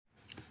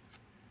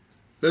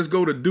Let's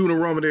go to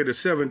Deuteronomy, the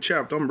 7th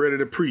chapter. I'm ready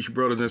to preach,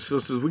 brothers and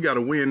sisters. We got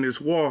to win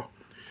this war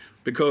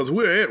because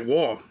we're at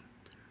war.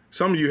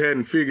 Some of you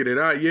hadn't figured it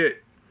out yet.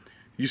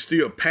 You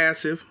still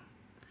passive.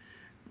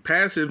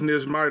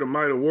 Passiveness might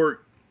have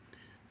worked,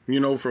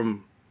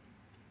 from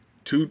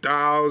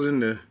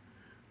 2000 to,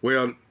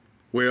 no,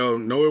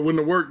 it wouldn't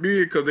have worked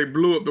then because they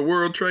blew up the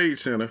World Trade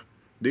Center.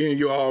 Then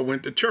you all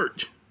went to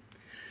church.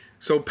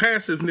 So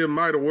passiveness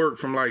might have worked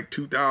from like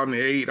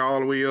 2008 all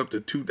the way up to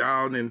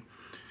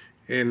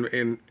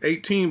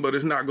 2018, but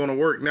it's not going to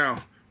work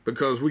now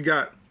because we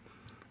got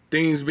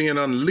things being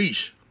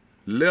unleashed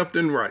left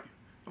and right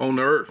on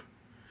the earth.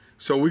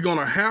 So we're going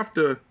to have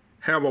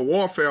a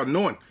warfare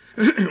anointing.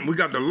 We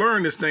got to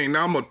learn this thing.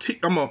 Now I'm going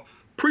to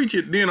preach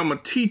it, then I'm going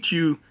to teach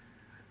you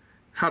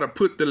how to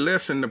put the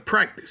lesson to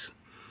practice.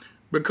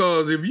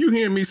 Because if you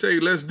hear me say,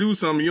 let's do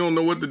something, you don't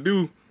know what to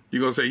do,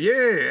 you're going to say,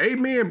 yeah,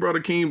 amen, Brother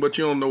King, but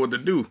you don't know what to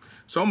do.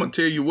 So I'm going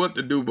to tell you what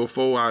to do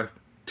before I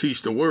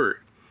teach the word.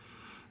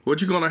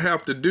 What you're going to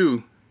have to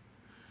do,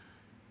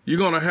 you're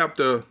going to have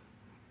to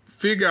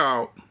figure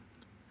out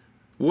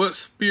what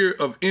spirit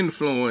of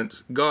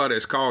influence God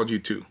has called you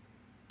to.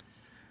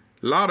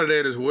 A lot of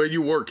that is where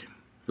you're working.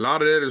 A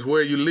lot of that is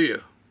where you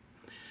live.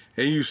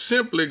 And you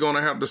simply going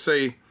to have to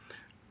say,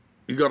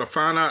 you got to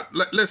find out,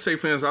 let's say,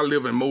 for instance, I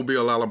live in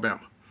Mobile,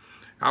 Alabama.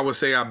 I would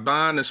say I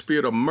bind the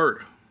spirit of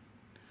murder,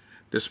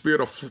 the spirit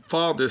of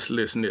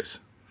fatherlessness,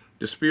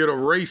 the spirit of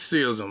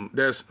racism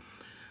that's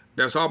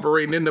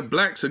operating in the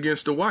blacks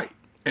against the white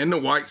and the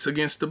whites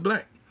against the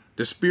black,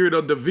 the spirit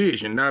of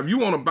division. Now, if you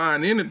want to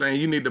bind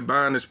anything, you need to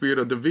bind the spirit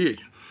of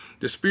division.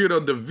 The spirit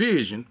of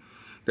division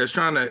that's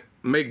trying to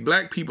make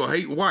black people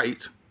hate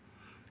whites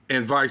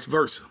and vice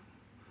versa.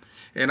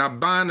 And I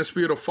bind the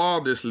spirit of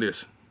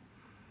fatherlessness.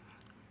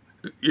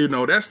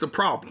 That's the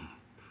problem.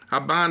 I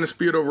bind the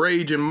spirit of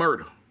rage and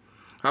murder.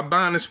 I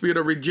bind the spirit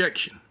of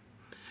rejection.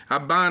 I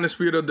bind the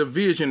spirit of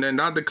division,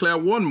 and I declare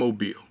one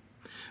Mobile,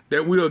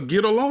 that we'll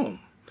get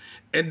along.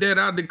 And that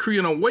I decree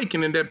an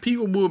awakening, that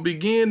people will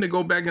begin to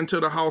go back into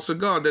the house of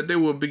God, that they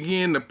will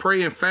begin to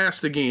pray and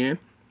fast again,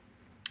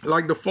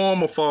 like the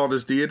former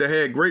fathers did.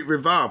 They had great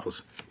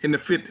revivals in the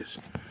 50s,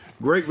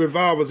 great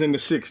revivals in the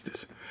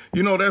 60s.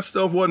 That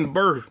stuff wasn't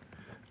birthed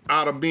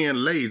out of being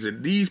lazy.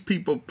 These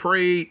people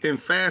prayed and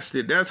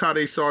fasted. That's how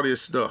they saw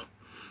this stuff.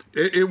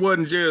 It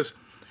wasn't just,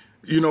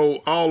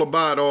 all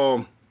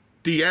about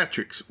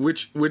theatrics,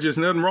 which is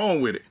nothing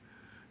wrong with it.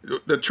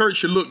 The church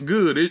should look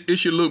good. It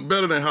should look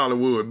better than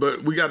Hollywood.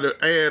 But we got to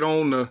add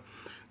on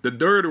the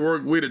dirty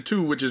work with it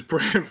too, which is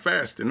praying and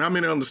fasting. I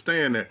mean,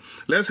 understand that.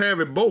 Let's have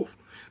it both.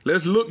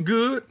 Let's look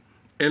good.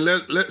 And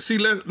let's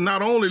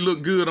not only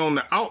look good on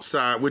the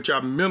outside, which I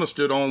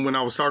ministered on when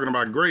I was talking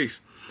about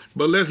grace,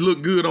 but let's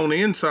look good on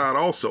the inside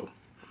also.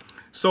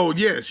 So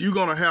yes, you're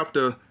going to have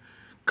to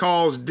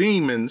cause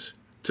demons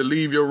to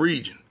leave your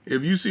region.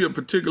 If you see a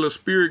particular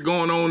spirit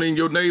going on in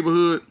your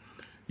neighborhood,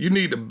 you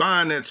need to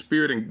bind that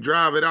spirit and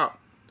drive it out.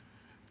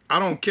 I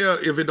don't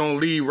care if it don't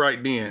leave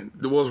right then.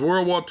 There was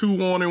World War II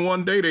won in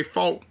one day. They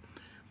fought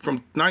from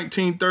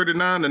 1939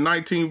 to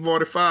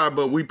 1945,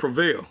 but we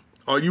prevailed.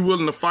 Are you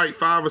willing to fight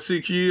 5 or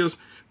 6 years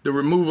to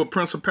remove a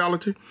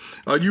principality?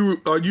 Are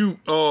you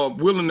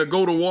willing to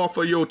go to war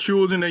for your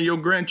children and your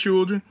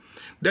grandchildren?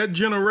 That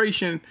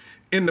generation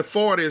in the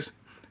 40s,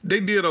 they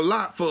did a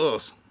lot for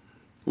us.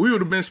 We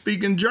would have been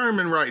speaking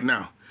German right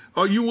now.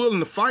 Are you willing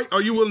to fight?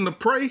 Are you willing to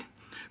pray?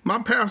 My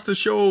pastor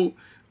showed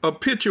a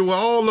picture where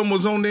all of them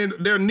was on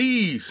their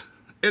knees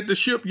at the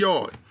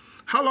shipyard.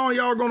 How long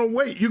y'all gonna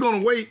wait? You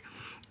gonna wait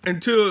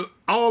until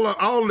all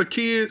the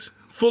kids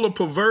full of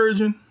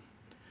perversion,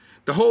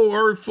 the whole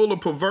earth full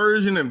of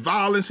perversion and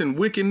violence and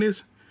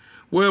wickedness?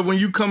 Well, when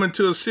you come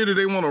into a city,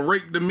 they want to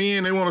rape the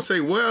men. They want to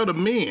say, well, the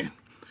men,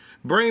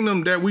 bring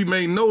them that we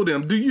may know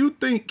them. Do you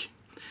think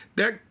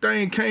that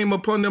thing came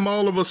upon them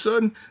all of a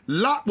sudden?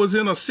 Lot was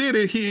in a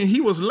city, he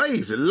was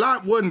lazy.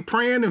 Lot wasn't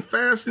praying and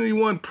fasting, he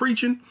wasn't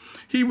preaching.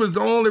 He was the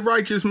only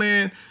righteous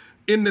man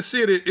in the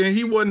city, and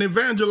he wasn't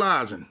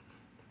evangelizing.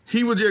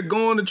 He was just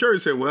going to church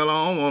and say, well,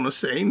 I don't want to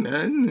say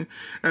nothing.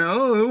 I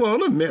don't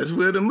want to mess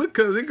with him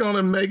because it's going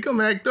to make him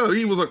act up.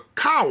 He was a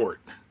coward.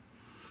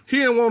 He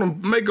didn't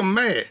want to make him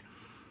mad.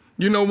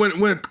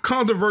 When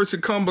controversy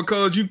come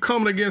because you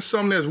coming against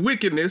something that's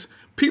wickedness,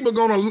 people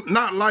going to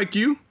not like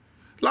you.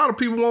 A lot of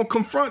people won't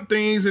confront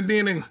things and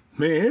then,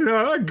 man,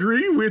 I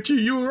agree with you.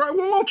 You're right.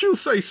 Well, won't you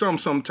say something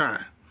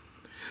sometime?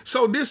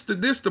 So this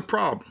the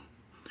problem.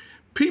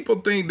 People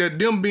think that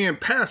them being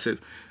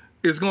passive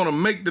is going to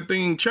make the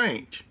thing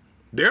change.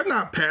 They're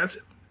not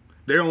passive.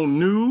 They're on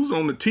news,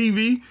 on the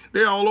TV.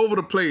 They're all over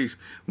the place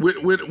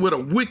with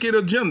a wicked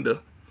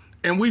agenda.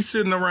 And we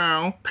sitting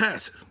around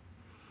passive.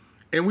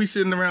 And we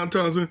sitting around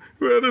talking,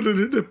 well,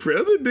 the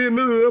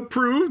president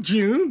approved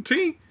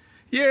Juneteenth.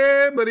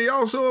 Yeah, but he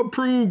also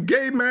approved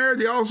gay marriage.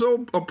 He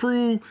also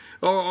approved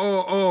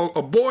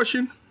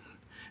abortion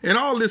and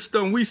all this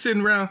stuff. We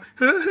sitting around,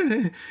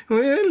 well,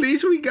 at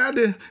least we got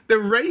the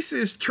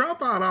racist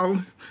Trump out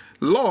of.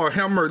 Lord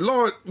have mercy.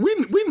 Lord,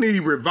 we need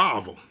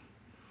revival.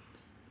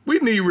 We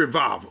need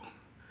revival.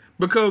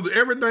 because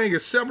everything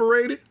is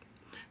separated.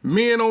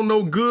 Men don't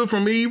know good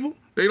from evil.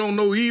 They don't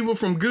know evil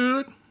from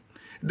good.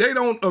 They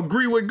don't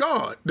agree with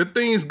God. The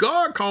things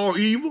God called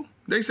evil,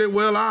 they say,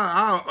 well,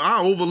 I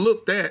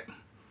overlook that.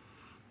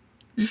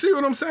 You see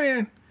what I'm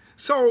saying?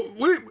 So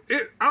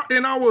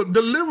in our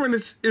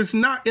deliverance is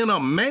not in a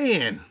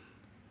man.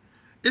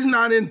 It's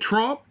not in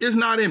Trump. It's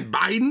not in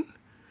Biden.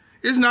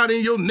 It's not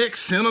in your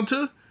next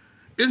senator.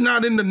 It's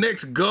not in the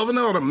next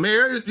governor or the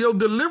mayor. Your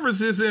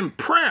deliverance is in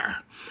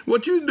prayer.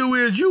 What you do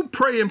is you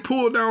pray and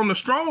pull down the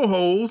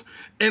strongholds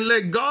and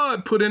let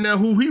God put in there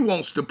who he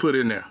wants to put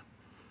in there.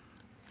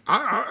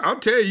 I'll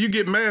tell you, you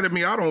get mad at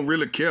me, I don't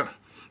really care.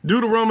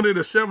 Deuteronomy,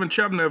 the 7th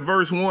chapter,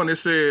 verse 1, it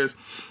says,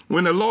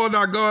 when the Lord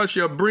thy God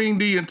shall bring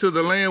thee into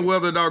the land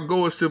whether thou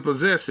goest to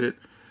possess it,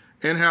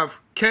 and have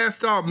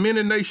cast out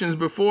many nations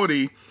before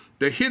thee,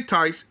 the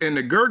Hittites and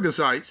the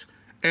Girgashites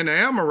and the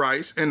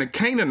Amorites and the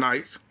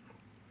Canaanites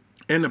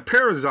and the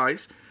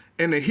Perizzites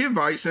and the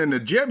Hivites and the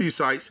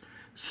Jebusites,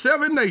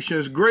 7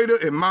 nations greater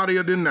and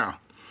mightier than thou.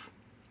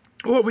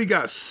 Well, we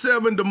got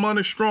 7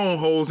 demonic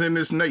strongholds in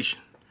this nation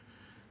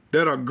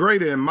that are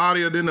greater and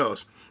mightier than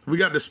us. We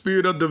got the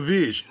spirit of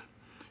division.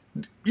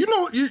 You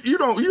know,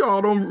 you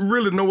all don't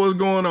really know what's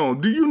going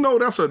on. Do you know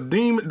that's a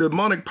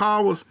demonic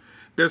powers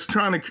that's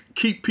trying to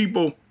keep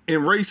people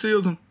in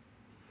racism?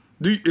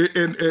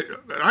 And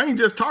I ain't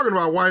just talking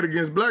about white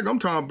against black. I'm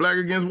talking black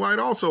against white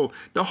also.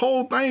 The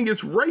whole thing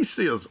is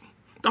racism.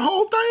 The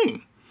whole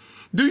thing.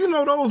 Do you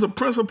know those are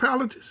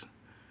principalities?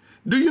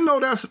 Do you know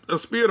that's a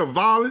spirit of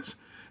violence?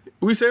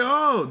 We say,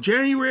 oh,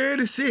 January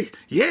the 6th.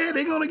 Yeah,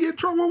 they're going to get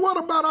trouble. What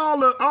about all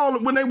the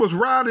when they was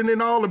rioting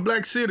in all the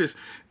black cities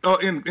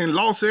in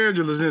Los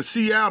Angeles and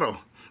Seattle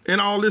and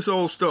all this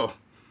old stuff?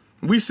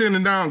 We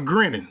sending down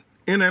grinning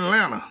in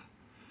Atlanta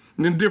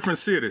and in different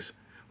cities.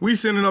 We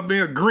sending up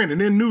there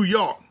grinning in New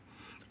York.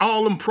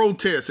 All them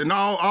protests and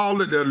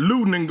all of the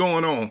looting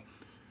going on.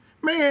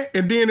 Man,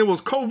 and then it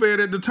was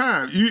COVID at the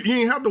time. You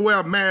ain't have to wear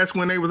a mask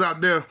when they was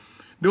out there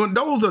doing.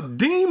 Those are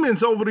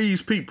demons over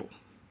these people.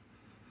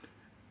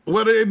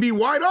 Whether it be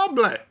white or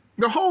black.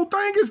 The whole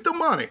thing is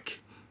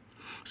demonic.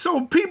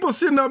 So people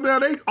sitting up there,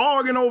 they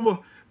arguing over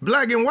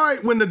black and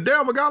white when the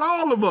devil got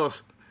all of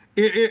us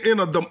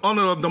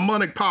under a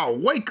demonic power.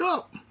 Wake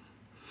up.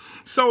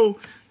 So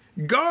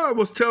God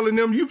was telling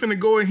them, you finna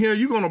go in here,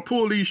 you're going to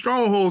pull these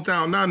strongholds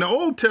down. Now, in the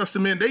Old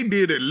Testament, they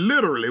did it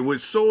literally with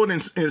sword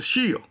and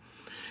shield.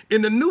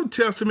 In the New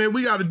Testament,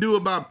 we got to do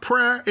it by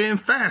prayer and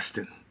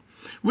fasting.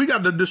 We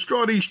got to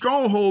destroy these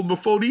strongholds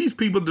before these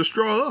people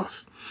destroy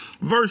us.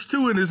 Verse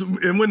 2,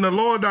 and when the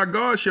Lord thy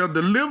God shall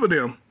deliver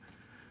them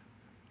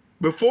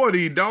before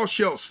thee, thou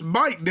shalt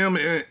smite them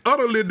and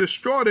utterly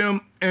destroy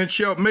them, and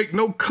shalt make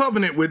no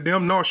covenant with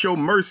them, nor show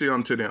mercy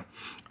unto them.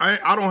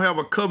 I don't have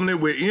a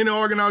covenant with any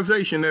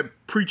organization that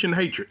preaching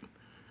hatred.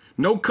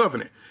 No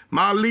covenant.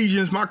 My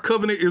allegiance, my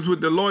covenant is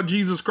with the Lord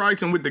Jesus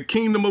Christ and with the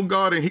kingdom of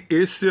God and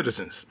his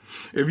citizens.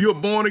 If you're a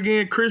born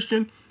again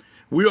Christian,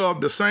 we are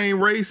of the same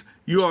race.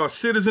 You are a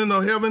citizen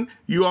of heaven.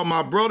 You are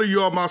my brother.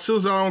 You are my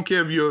sister. I don't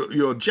care if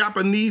you're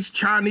Japanese,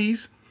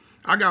 Chinese.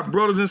 I got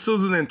brothers and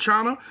sisters in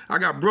China. I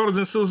got brothers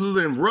and sisters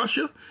in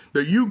Russia,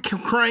 the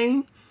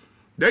Ukraine.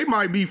 They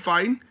might be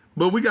fighting,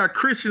 but we got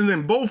Christians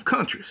in both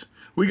countries.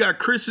 We got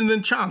Christians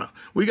in China.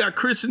 We got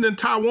Christians in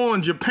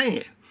Taiwan,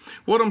 Japan.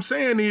 What I'm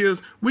saying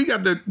is we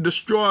got to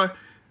destroy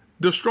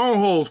the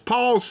strongholds.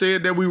 Paul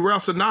said that we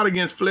wrestle not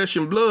against flesh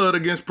and blood,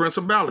 against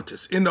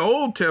principalities. In the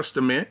Old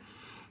Testament,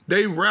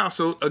 they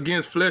wrestled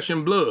against flesh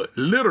and blood,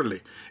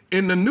 literally.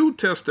 In the New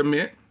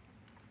Testament,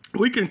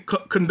 we can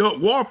conduct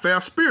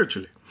warfare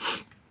spiritually.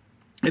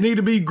 It need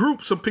to be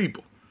groups of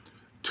people,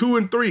 2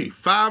 and 3,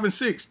 5 and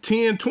 6,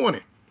 10, 20,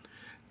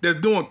 that's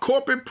doing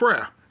corporate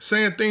prayer,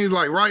 saying things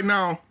like, right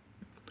now,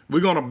 we're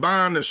going to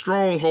bind the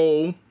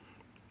stronghold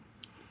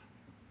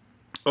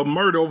of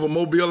murder over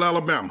Mobile,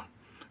 Alabama.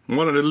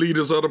 One of the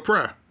leaders of the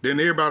prayer. Then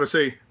everybody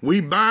say,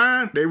 we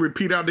bind. They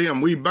repeat out to him,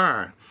 we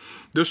bind.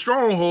 The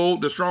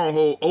stronghold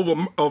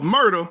of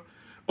murder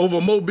over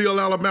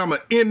Mobile, Alabama,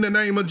 in the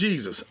name of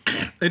Jesus.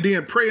 And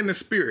then pray in the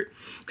spirit.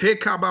 We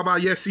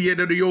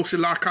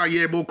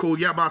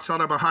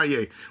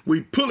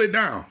pull it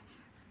down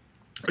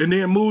and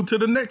then move to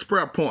the next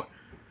prayer point.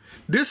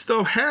 This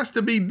stuff has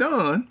to be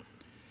done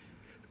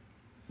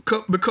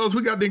because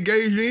we got to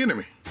engage the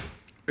enemy.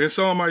 And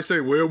some might say,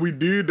 well, we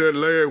did that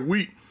last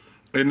week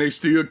and they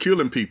still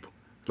killing people.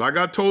 Like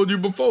I told you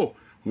before,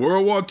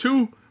 World War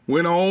II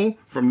went on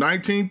from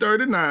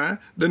 1939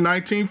 to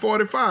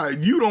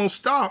 1945. You don't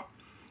stop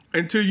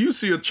until you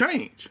see a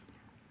change.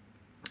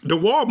 The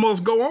war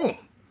must go on.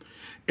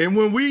 And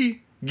when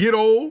we get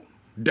old,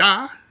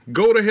 die,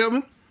 go to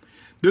heaven,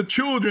 the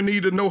children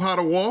need to know how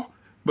to war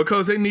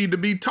because they need to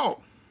be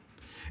taught.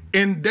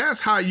 And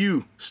that's how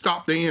you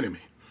stop the enemy.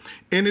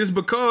 And it's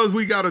because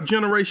we got a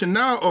generation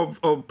now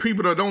of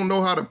people that don't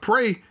know how to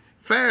pray,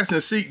 fast,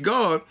 and seek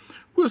God.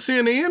 We're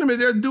seeing the enemy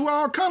that do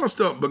all kind of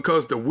stuff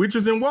because the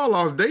witches and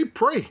warlocks, they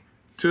pray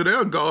to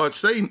their God,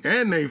 Satan,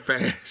 and they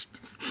fast.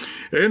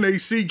 And they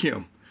seek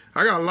him.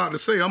 I got a lot to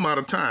say. I'm out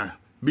of time.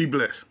 Be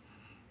blessed.